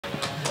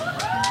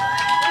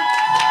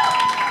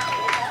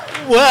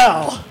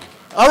Well,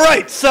 all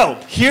right, so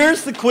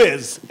here's the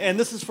quiz, and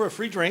this is for a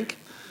free drink.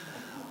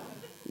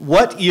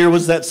 What year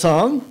was that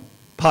song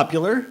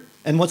popular,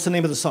 and what's the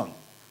name of the song?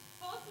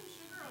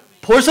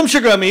 Pour Some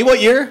Sugar on Me.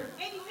 What year?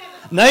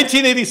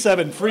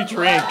 1987, free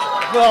drink.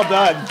 Well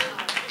done.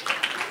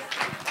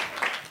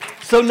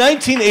 So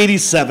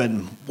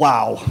 1987,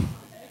 wow.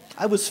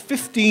 I was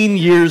 15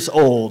 years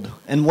old,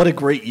 and what a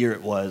great year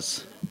it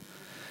was.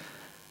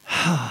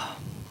 I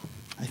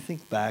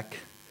think back,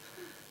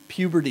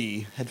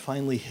 puberty had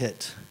finally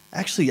hit.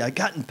 Actually, I'd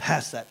gotten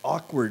past that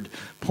awkward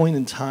point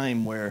in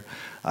time where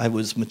I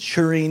was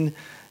maturing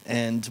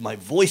and my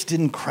voice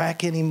didn't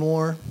crack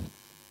anymore.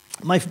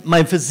 My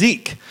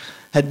physique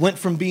had went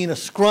from being a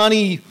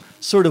scrawny,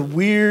 sort of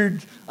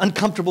weird,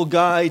 uncomfortable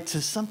guy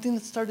to something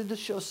that started to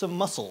show some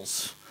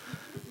muscles.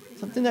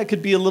 Something I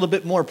could be a little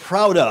bit more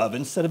proud of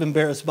instead of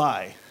embarrassed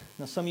by.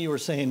 Now, some of you are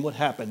saying, what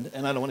happened?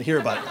 And I don't want to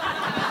hear about it.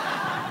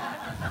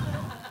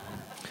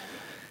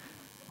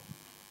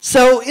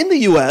 So, in the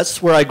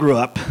U.S., where I grew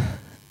up,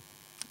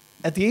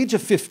 at the age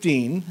of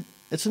 15,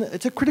 it's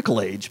a critical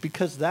age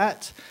because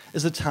that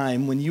is a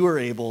time when you are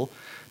able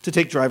to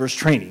take driver's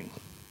training.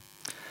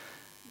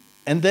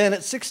 And then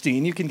at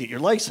 16, you can get your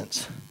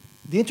license.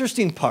 The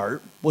interesting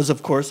part was,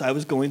 of course, I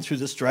was going through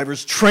this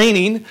driver's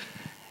training,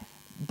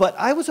 but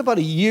I was about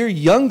a year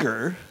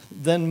younger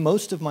than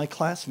most of my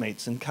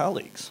classmates and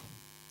colleagues.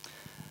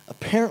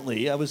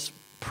 Apparently, I was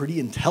pretty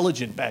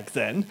intelligent back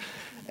then,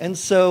 and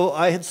so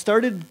I had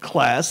started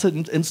class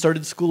and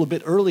started school a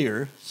bit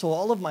earlier, so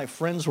all of my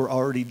friends were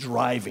already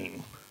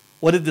driving.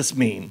 What did this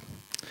mean?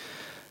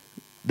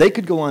 They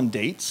could go on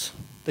dates,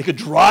 they could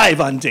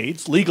drive on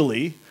dates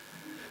legally,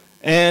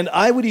 and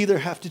I would either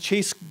have to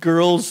chase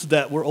girls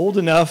that were old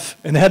enough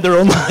and had their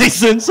own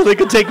license so they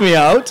could take me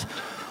out,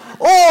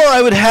 or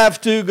I would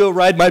have to go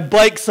ride my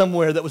bike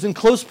somewhere that was in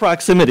close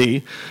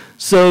proximity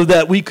so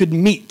that we could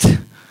meet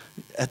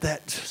at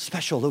that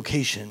special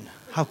location.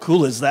 How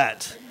cool is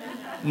that?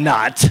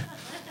 Not.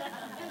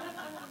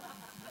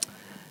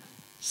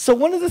 So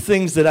one of the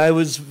things that I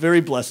was very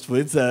blessed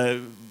with,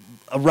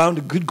 around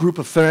a good group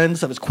of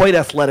friends, I was quite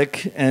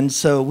athletic, and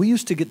so we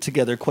used to get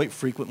together quite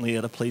frequently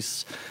at a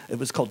place, it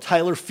was called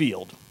Tyler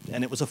Field,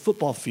 and it was a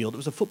football field. It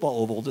was a football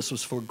oval. This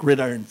was for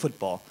gridiron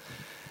football.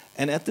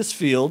 And at this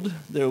field,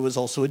 there was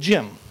also a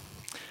gym.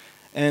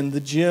 And the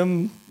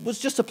gym was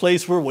just a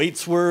place where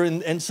weights were,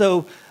 and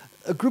so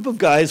a group of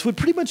guys would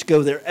pretty much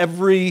go there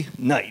every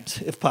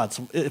night, if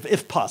possible.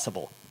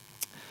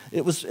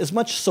 It was as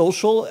much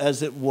social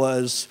as it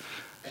was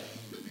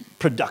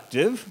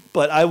productive,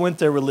 but I went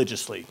there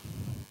religiously.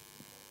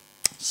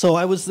 So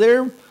I was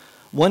there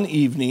one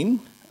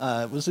evening,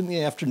 it was in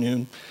the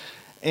afternoon,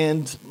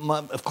 and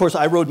of course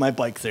I rode my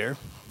bike there.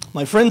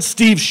 My friend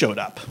Steve showed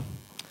up.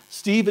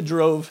 Steve had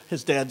drove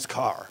his dad's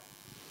car.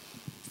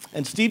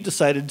 And Steve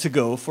decided to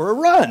go for a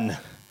run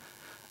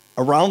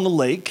around the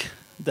lake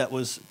that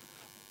was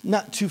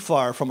not too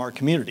far from our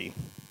community.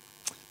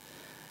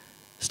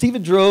 Steve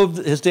had drove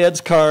his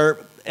dad's car,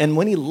 and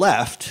when he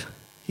left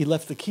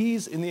the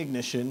keys in the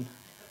ignition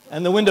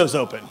and the windows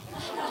open.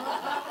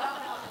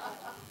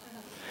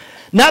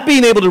 Not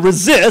being able to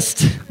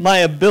resist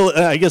my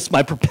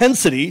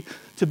propensity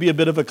to be a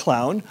bit of a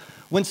clown,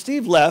 when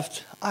Steve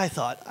left, I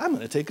thought, I'm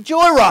going to take a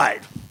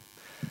joyride.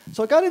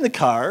 So I got in the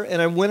car,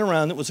 and I went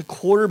around. It was a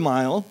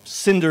quarter-mile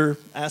cinder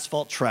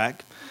asphalt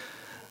track.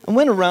 I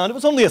went around. It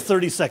was only a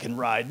 30-second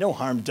ride, no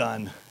harm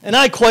done. And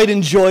I quite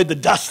enjoyed the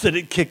dust that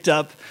it kicked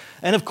up,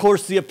 and, of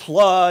course, the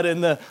applaud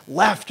and the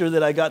laughter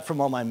that I got from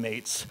all my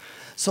mates.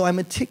 So I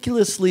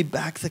meticulously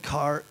backed the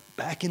car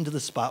back into the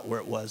spot where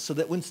it was so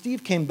that when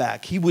Steve came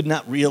back, he would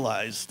not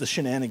realize the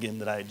shenanigan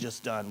that I had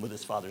just done with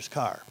his father's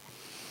car.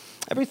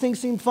 Everything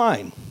seemed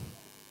fine.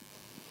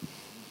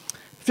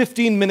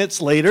 15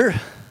 minutes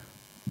later,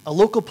 a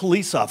local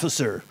police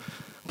officer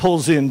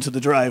pulls into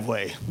the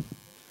driveway.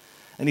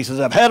 And he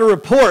says, I've had a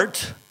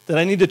report that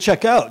I need to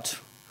check out.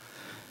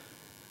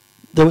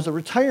 There was a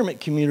retirement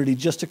community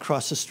just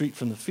across the street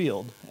from the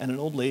field, and an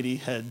old lady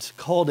had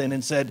called in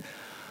and said,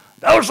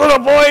 those little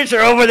boys are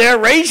over there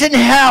raising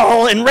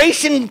hell and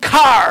racing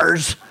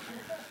cars.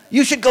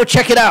 You should go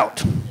check it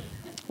out.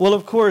 Well,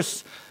 of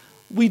course,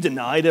 we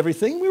denied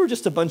everything. We were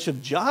just a bunch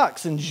of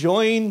jocks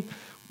enjoying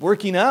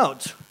working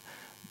out.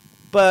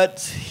 But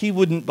he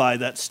wouldn't buy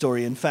that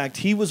story. In fact,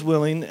 he was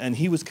willing and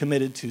he was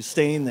committed to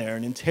staying there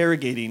and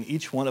interrogating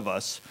each one of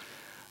us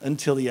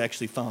until he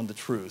actually found the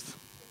truth.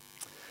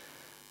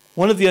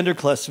 One of the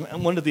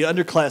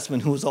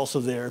underclassmen who was also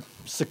there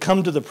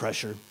succumbed to the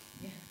pressure.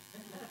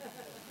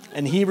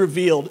 And he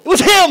revealed, it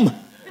was him!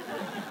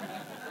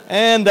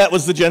 And that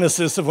was the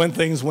genesis of when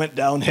things went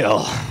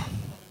downhill.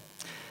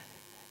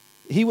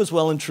 He was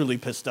well and truly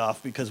pissed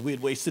off because we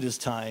had wasted his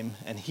time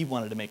and he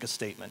wanted to make a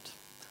statement.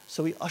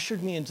 So he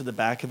ushered me into the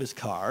back of his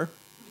car,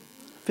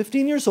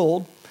 15 years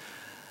old,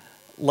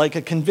 like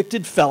a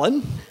convicted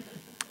felon,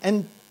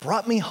 and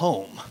brought me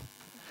home.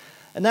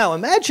 And now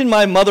imagine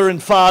my mother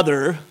and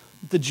father,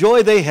 the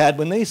joy they had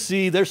when they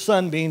see their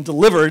son being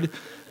delivered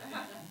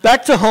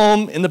back to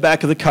home in the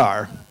back of the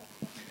car.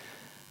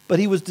 But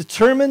he was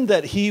determined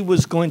that he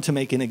was going to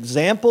make an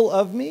example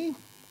of me.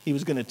 He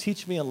was going to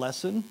teach me a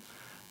lesson.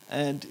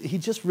 And he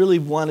just really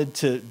wanted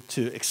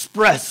to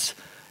express,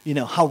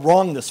 how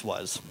wrong this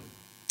was.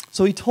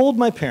 So he told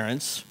my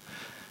parents,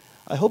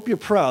 "I hope you're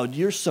proud.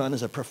 Your son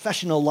is a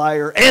professional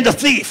liar and a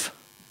thief."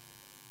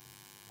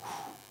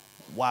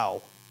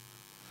 Wow.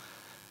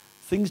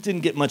 Things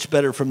didn't get much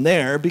better from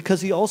there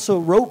because he also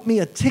wrote me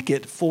a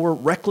ticket for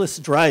reckless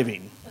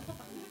driving.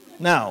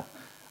 Now,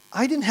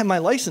 I didn't have my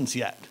license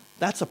yet.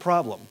 That's a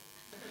problem.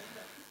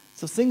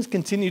 So things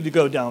continued to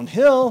go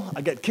downhill.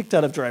 I got kicked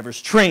out of driver's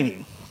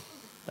training.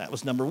 That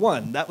was number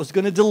one. That was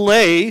going to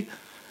delay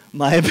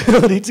my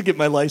ability to get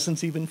my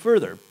license even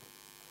further.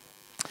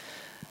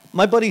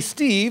 My buddy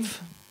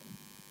Steve,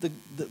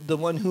 the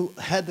one who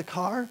had the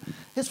car,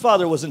 his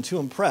father wasn't too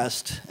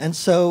impressed, and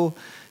so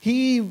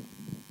he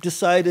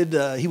decided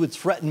he would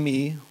threaten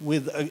me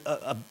with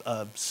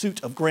a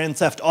suit of Grand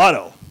Theft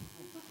Auto.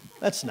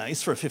 That's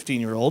nice for a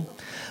 15-year-old.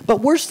 But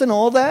worse than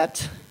all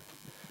that,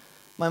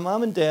 my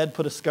mom and dad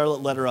put a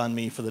scarlet letter on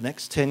me for the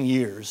next 10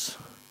 years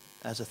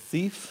as a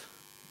thief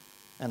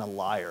and a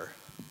liar.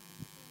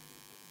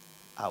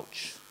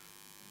 Ouch.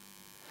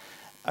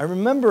 I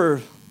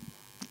remember,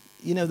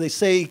 they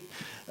say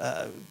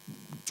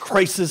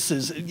crisis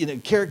is,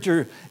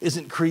 character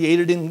isn't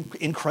created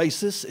in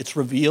crisis, it's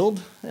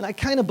revealed. And I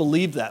kind of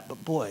believe that,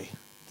 but boy,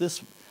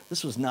 this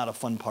was not a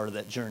fun part of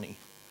that journey.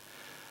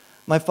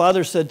 My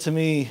father said to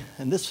me,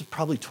 and this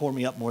probably tore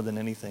me up more than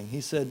anything,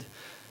 he said,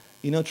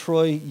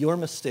 "Troy, your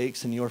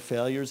mistakes and your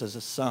failures as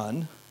a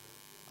son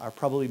are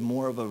probably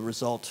more of a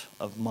result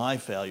of my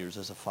failures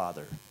as a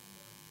father."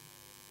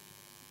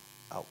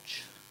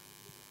 Ouch.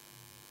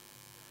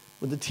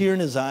 With a tear in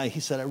his eye, he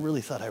said, "I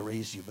really thought I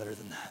raised you better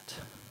than that."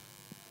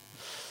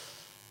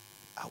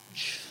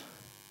 Ouch.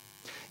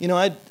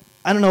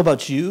 I don't know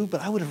about you,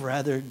 but I would have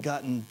rather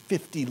gotten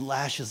 50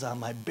 lashes on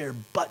my bare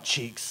butt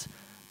cheeks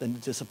than to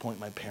disappoint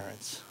my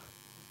parents.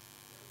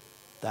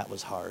 That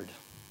was hard.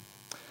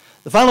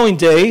 The following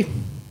day,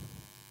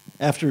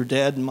 after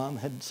Dad and Mom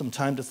had some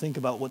time to think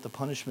about what the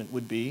punishment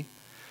would be,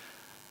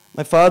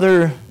 my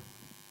father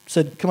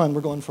said, "Come on, we're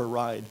going for a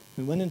ride."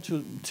 We went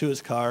into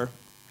his car.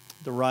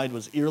 The ride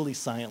was eerily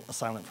silent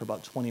for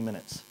about 20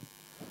 minutes.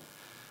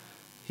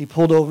 He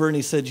pulled over and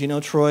he said,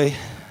 "Troy,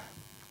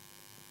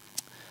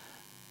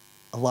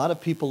 a lot of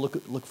people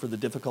look for the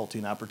difficulty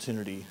and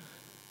opportunity.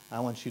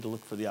 I want you to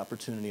look for the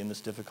opportunity in this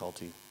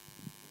difficulty."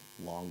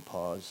 Long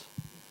pause.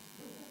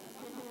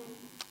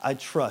 "I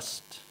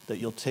trust that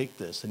you'll take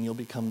this and you'll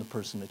become the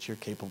person that you're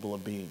capable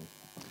of being."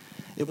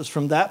 It was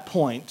from that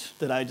point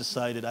that I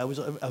decided I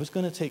was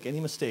going to take any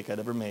mistake I'd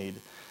ever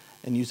made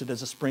and use it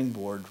as a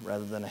springboard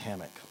rather than a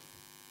hammock.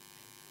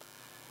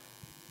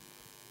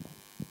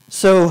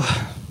 So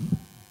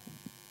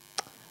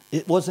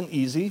it wasn't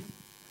easy,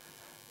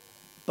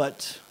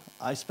 but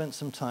I spent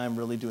some time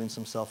really doing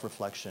some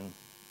self-reflection.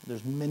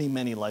 There's many,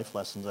 many life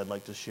lessons I'd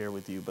like to share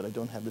with you, but I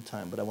don't have the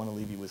time, but I want to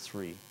leave you with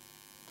 3.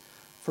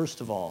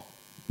 First of all,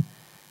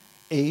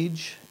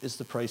 age is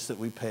the price that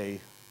we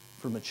pay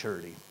for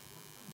maturity.